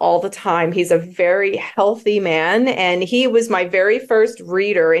talk all the time. He's a very healthy man, and he was my very first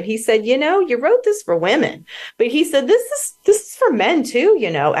reader. And he said, you wrote this for women, but he said, this is for men too,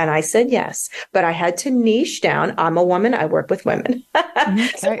 And I said, yes, but I had to niche down. I'm a woman. I work with women. Okay.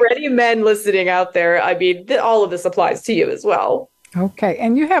 So for any men listening out there, I mean, all of this applies to you as well. Okay.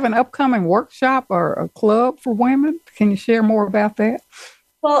 And you have an upcoming workshop or a club for women. Can you share more about that?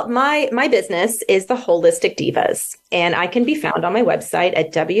 Well, my business is the Holistic Divas, and I can be found on my website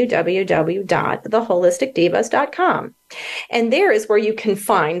at www.theholisticdivas.com. And there is where you can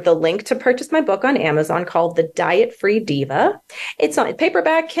find the link to purchase my book on Amazon called The Diet-Free Diva. It's on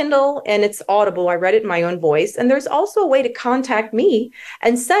paperback, Kindle, and it's Audible. I read it in my own voice. And there's also a way to contact me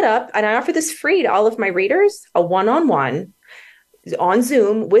and set up, and I offer this free to all of my readers, a one-on-one on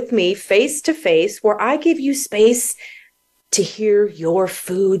Zoom with me face to face, where I give you space to hear your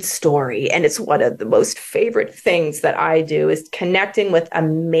food story. And it's one of the most favorite things that I do is connecting with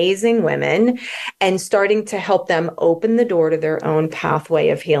amazing women and starting to help them open the door to their own pathway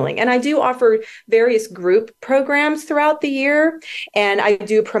of healing. And I do offer various group programs throughout the year, and I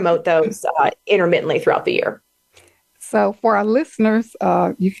do promote those intermittently throughout the year. So for our listeners,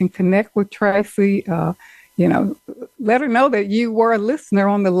 you can connect with Tracy, let her know that you were a listener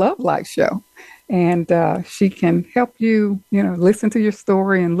on the Love Light Show. And she can help you, listen to your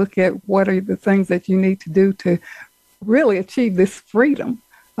story and look at what are the things that you need to do to really achieve this freedom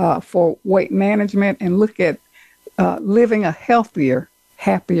for weight management and look at living a healthier,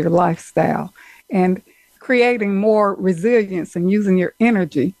 happier lifestyle and creating more resilience and using your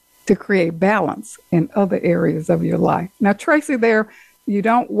energy to create balance in other areas of your life. Now, Tracy, you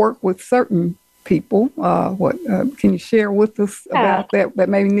don't work with certain people. Can you share with us about that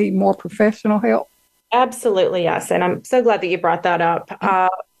maybe need more professional help? Absolutely, yes. And I'm so glad that you brought that up.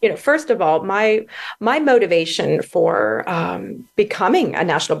 First of all, my motivation for becoming a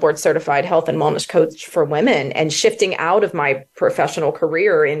national board certified health and wellness coach for women and shifting out of my professional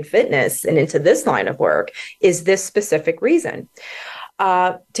career in fitness and into this line of work is this specific reason.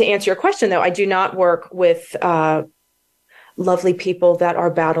 To answer your question, though, I do not work with lovely people that are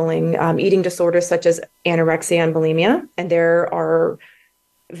battling eating disorders such as anorexia and bulimia. And there are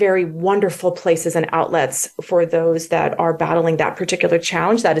very wonderful places and outlets for those that are battling that particular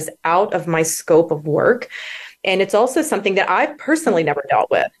challenge. That is out of my scope of work. And it's also something that I've personally never dealt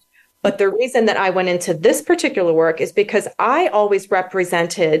with. But the reason that I went into this particular work is because I always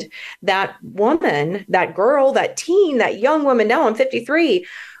represented that woman, that girl, that teen, that young woman, now I'm 53,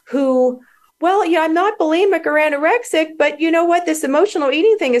 who, well, yeah, I'm not bulimic or anorexic, but you know what? This emotional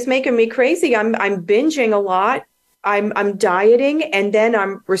eating thing is making me crazy. I'm binging a lot. I'm dieting, and then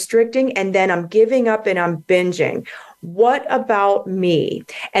I'm restricting, and then I'm giving up and I'm binging. What about me?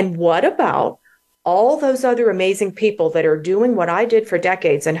 And what about all those other amazing people that are doing what I did for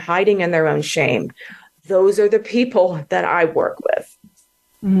decades and hiding in their own shame? Those are the people that I work with.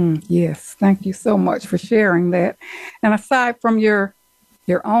 Yes. Thank you so much for sharing that. And aside from your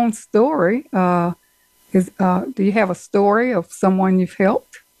own story, do you have a story of someone you've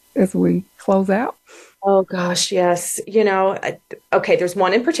helped as we close out? Oh, gosh, yes. Okay, there's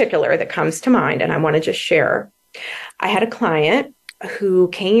one in particular that comes to mind, and I want to just share. I had a client who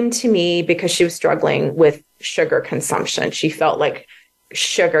came to me because she was struggling with sugar consumption. She felt like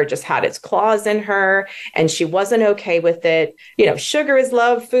sugar just had its claws in her and she wasn't okay with it. Sugar is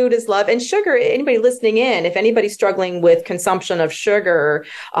love, food is love. And sugar, anybody listening in, if anybody's struggling with consumption of sugar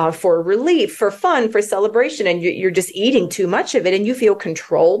for relief, for fun, for celebration, and you're just eating too much of it and you feel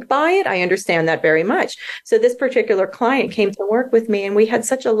controlled by it, I understand that very much. So this particular client came to work with me and we had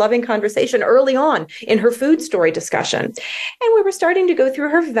such a loving conversation early on in her food story discussion. And we were starting to go through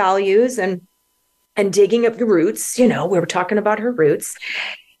her values and digging up the roots. We were talking about her roots.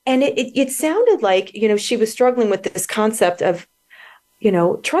 And it sounded like, she was struggling with this concept of,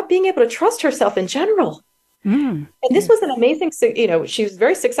 being able to trust herself in general. And this was an amazing, she was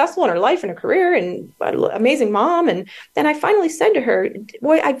very successful in her life and her career and an amazing mom. And then I finally said to her,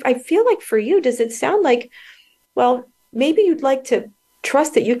 boy, I feel like for you, does it sound like, well, maybe you'd like to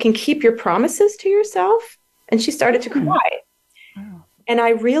trust that you can keep your promises to yourself? And she started to cry. And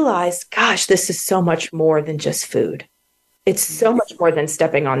I realized, gosh, this is so much more than just food. It's so much more than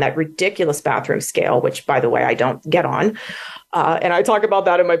stepping on that ridiculous bathroom scale, which, by the way, I don't get on. And I talk about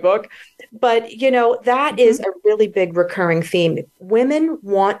that in my book. But, that is a really big recurring theme. Women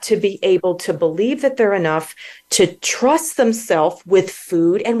want to be able to believe that they're enough, to trust themselves with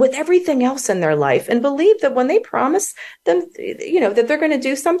food and with everything else in their life, and believe that when they promise them, that they're going to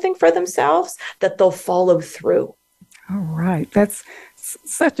do something for themselves, that they'll follow through. All right. That's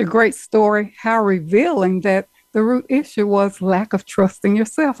such a great story. How revealing that the root issue was lack of trust in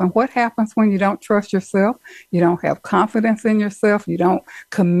yourself. And what happens when you don't trust yourself? You don't have confidence in yourself. You don't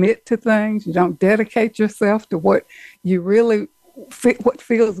commit to things. You don't dedicate yourself to what you really what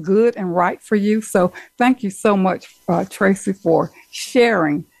feels good and right for you. So thank you so much, Tracy, for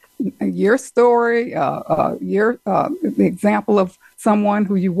sharing your story, the example of someone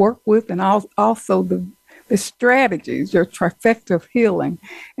who you work with, and also the strategies, your trifecta of healing.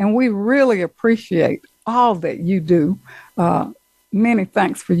 And we really appreciate all that you do. Many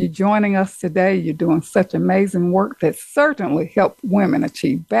thanks for you joining us today. You're doing such amazing work that certainly help women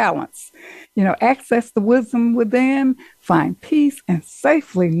achieve balance. Access the wisdom within, find peace, and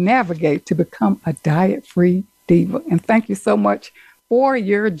safely navigate to become a diet-free diva. And thank you so much for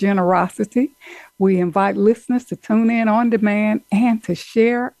your generosity. We invite listeners to tune in on demand and to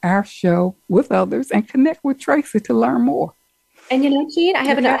share our show with others and connect with Tracy to learn more. And Jean,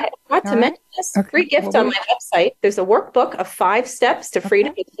 I forgot to mention this free gift on my website. There's a workbook of 5 steps to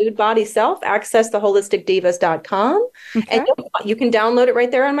freedom of food, body, self. Access to holisticdivas.com. And you can download it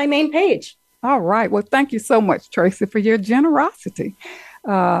right there on my main page. All right. Well, thank you so much, Tracy, for your generosity.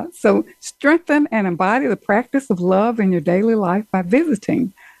 So strengthen and embody the practice of love in your daily life by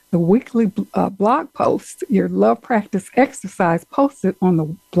visiting the weekly blog post, your love practice exercise posted on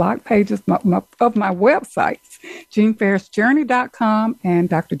the blog pages of my websites, JeanFerrisJourney.com and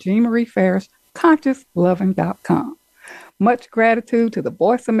Dr. Jean Marie Farish, ConsciousLoving.com. Much gratitude to the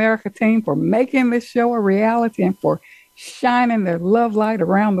Voice America team for making this show a reality and for shining their love light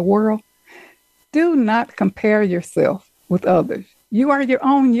around the world. Do not compare yourself with others. You are your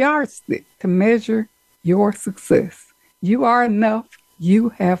own yardstick to measure your success. You are enough. You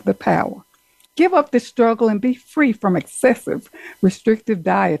have the power. Give up the struggle and be free from excessive restrictive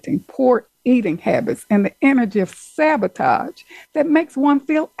dieting, poor eating habits, and the energy of sabotage that makes one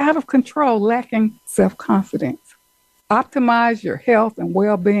feel out of control, lacking self-confidence. Optimize your health and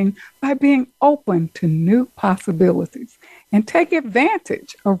well-being by being open to new possibilities and take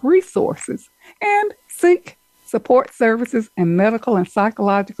advantage of resources and seek support services and medical and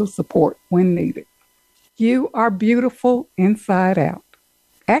psychological support when needed. You are beautiful inside out.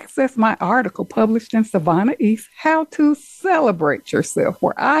 Access my article published in Savannah East, How to Celebrate Yourself,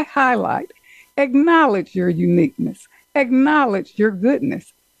 where I highlight, acknowledge your uniqueness, acknowledge your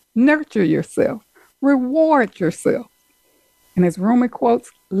goodness, nurture yourself, reward yourself. And as Rumi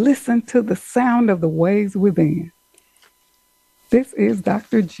quotes, listen to the sound of the waves within. This is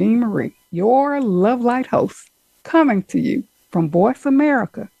Dr. Jean Marie, your Love Light host, coming to you from Voice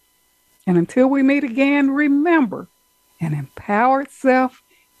America. And until we meet again, remember, an empowered self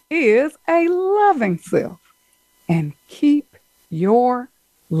is a loving self. And keep your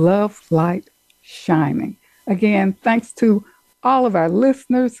love light shining. Again, thanks to all of our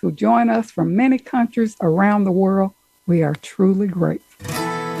listeners who join us from many countries around the world. We are truly grateful.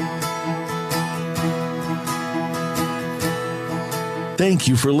 Thank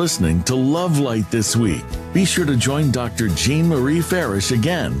you for listening to Love Light this week. Be sure to join Dr. Jean Marie Farish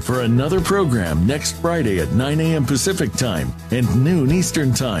again for another program next Friday at 9 a.m. Pacific Time and noon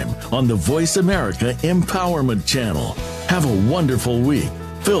Eastern Time on the Voice America Empowerment Channel. Have a wonderful week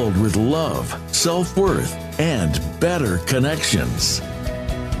filled with love, self-worth, and better connections.